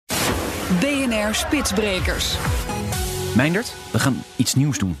BNR Spitsbrekers. Meindert, we gaan iets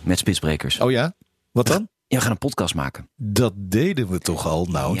nieuws doen met Spitsbrekers. Oh ja? Wat dan? Ja, we gaan een podcast maken. Dat deden we toch al,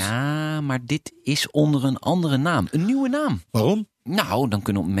 nou. Ja, maar dit is onder een andere naam. Een nieuwe naam. Waarom? Nou, dan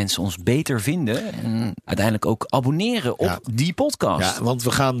kunnen mensen ons beter vinden. En uiteindelijk ook abonneren op die podcast. Ja, want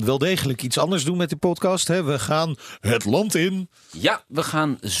we gaan wel degelijk iets anders doen met die podcast. Hè? We gaan het land in. Ja, we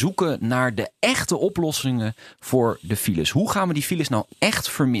gaan zoeken naar de echte oplossingen voor de files. Hoe gaan we die files nou echt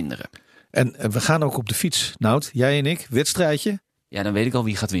verminderen? En we gaan ook op de fiets. Nout, jij en ik, wedstrijdje. Ja, dan weet ik al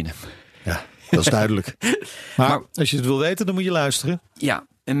wie gaat winnen. Ja, dat is duidelijk. Maar als je het wil weten, dan moet je luisteren. Ja,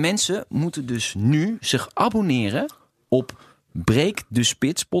 en mensen moeten dus nu zich abonneren op Breek de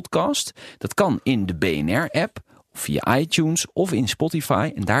Spits podcast. Dat kan in de BNR-app, via iTunes of in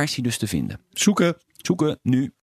Spotify. En daar is hij dus te vinden. Zoeken nu.